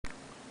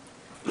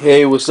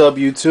Hey, what's up,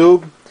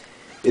 YouTube?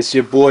 It's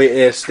your boy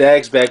Air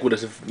Stacks back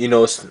with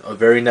a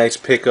very nice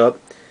pickup.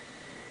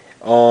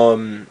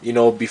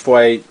 Before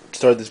I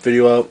start this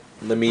video out,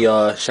 let me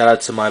shout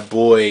out to my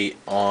boy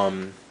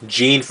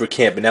Gene for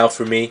camping out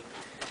for me.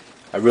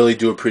 I really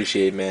do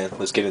appreciate it, man.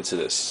 Let's get into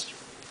this.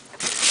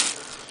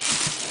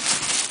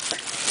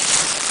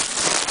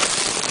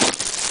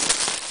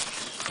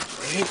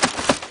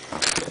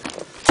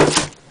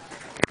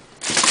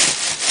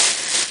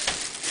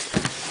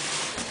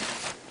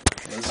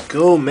 Let's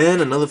go, man.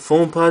 Another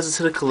Foamposite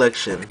to the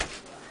collection.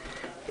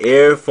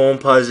 Air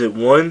Foamposite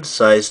 1,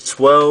 size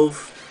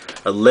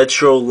 12,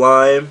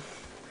 Electrolime,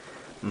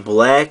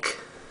 black.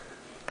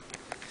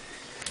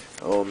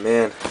 Oh,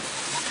 man.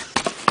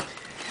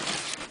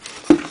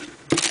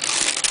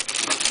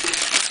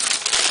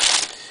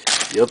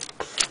 Yep,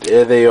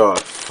 there they are.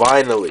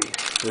 Finally,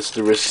 this is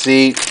the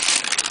receipt.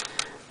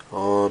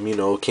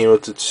 Came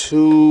up to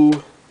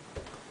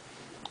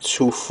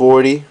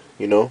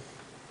 $240.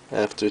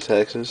 After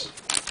taxes.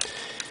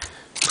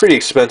 Pretty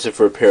expensive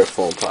for a pair of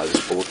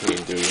Foamposites, but what can you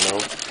do,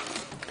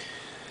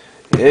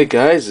 Yeah,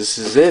 guys, this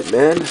is it,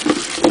 man.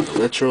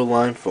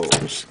 Electrolime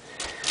foams.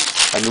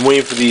 I've been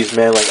waiting for these,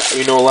 man.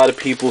 A lot of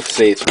people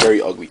say it's a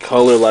very ugly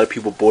color. A lot of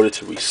people bought it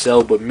to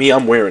resell, but me,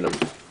 I'm wearing them,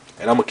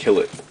 and I'm gonna kill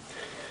it.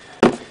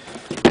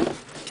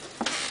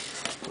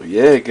 But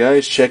yeah,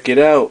 guys, check it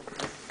out.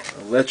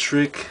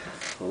 Electric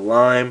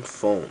lime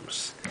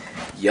foams.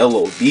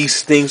 Yellow.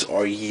 These things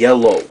are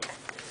yellow.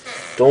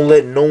 Don't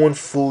let no one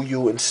fool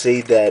you and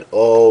say that,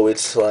 oh,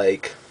 it's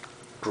like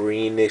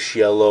greenish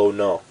yellow.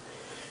 No.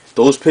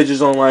 Those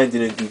pictures online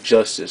didn't do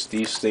justice.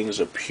 These things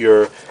are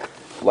pure,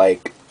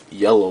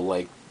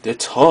 yellow. They're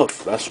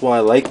tough. That's why I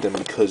like them,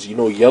 because,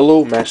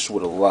 yellow matches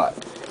with a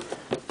lot.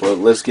 But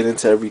let's get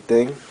into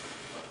everything.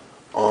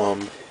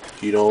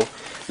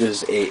 This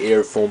is a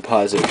Air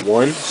Foamposite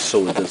 1,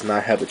 so it does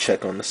not have a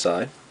check on the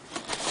side.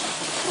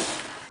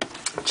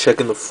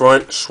 Check in the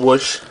front,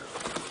 swoosh.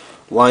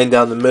 Line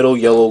down the middle,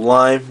 yellow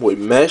line with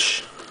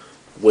mesh,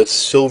 with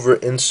silver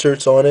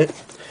inserts on it.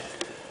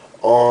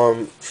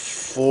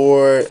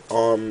 Four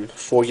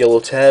yellow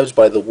tabs.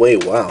 By the way,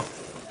 wow,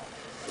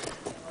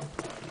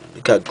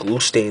 it got glue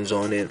stains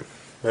on it.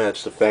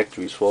 That's the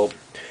factory's fault.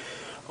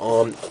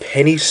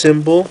 Penny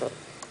symbol,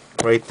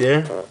 right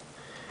there,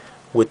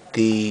 with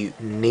the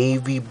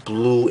navy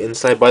blue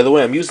inside. By the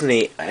way, I'm using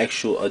a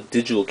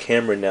digital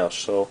camera now,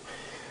 so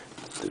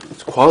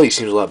the quality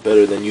seems a lot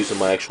better than using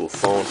my actual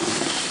phone.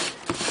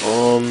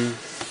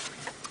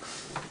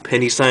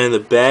 Penny sign in the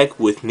back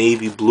with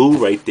navy blue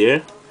right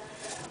there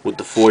with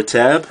the 4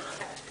 tab.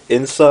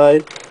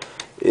 Inside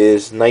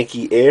is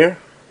Nike Air.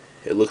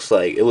 It looks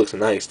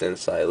nice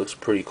inside. It looks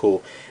pretty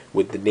cool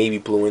with the navy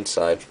blue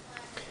inside.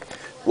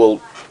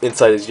 Well,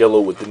 inside is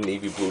yellow with the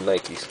navy blue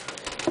Nikes.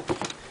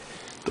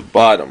 The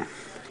bottom,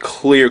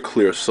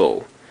 clear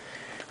sole.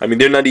 I mean,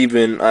 they're not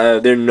even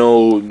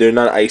they're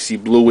not icy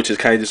blue, which is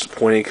kind of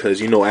disappointing,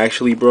 because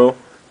actually, bro,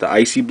 the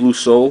icy blue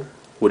sole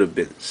would have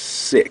been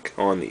sick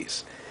on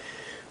these.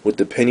 With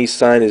the penny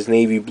sign is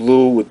navy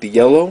blue with the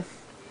yellow.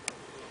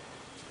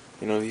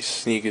 These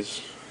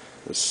sneakers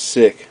are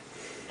sick.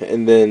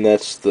 And then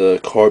that's the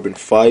carbon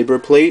fiber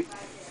plate.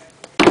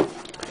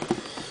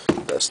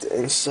 That's the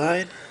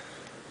inside.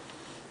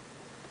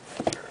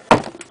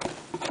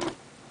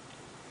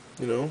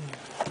 Yeah,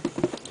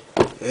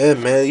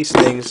 man, these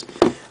things.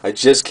 I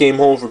just came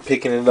home from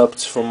picking it up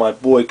from my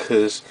boy,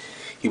 because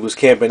he was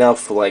camping out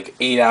for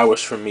 8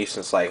 hours from me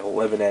since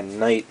 11 at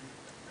night.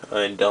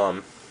 And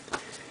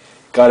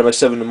got him at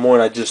 7 in the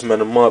morning. I just met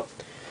him up.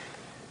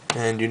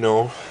 And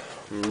I'm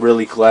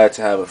really glad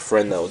to have a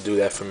friend that will do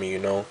that for me,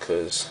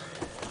 because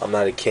I'm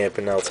not a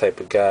camping out type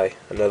of guy.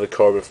 Another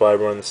carbon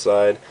fiber on the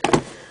side.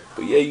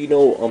 But yeah,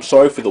 I'm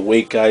sorry for the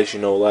wait, guys.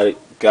 A lot of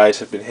guys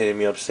have been hitting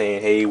me up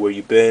saying, hey, where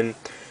you been?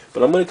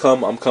 But I'm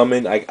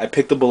coming. I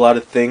picked up a lot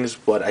of things,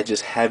 but I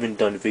just haven't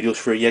done videos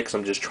for it yet, because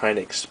I'm just trying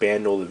to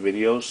expand all the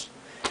videos.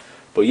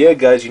 But yeah,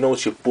 guys,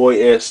 it's your boy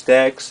Air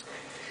Stacks.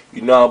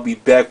 I'll be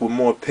back with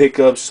more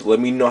pickups. Let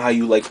me know how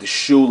you like the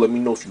shoe. Let me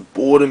know if you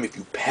bought them, if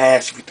you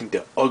passed, if you think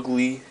they're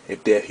ugly,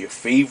 if they're your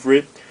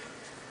favorite.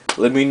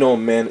 Let me know,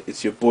 man.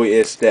 It's your boy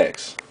Air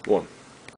Stacks. One.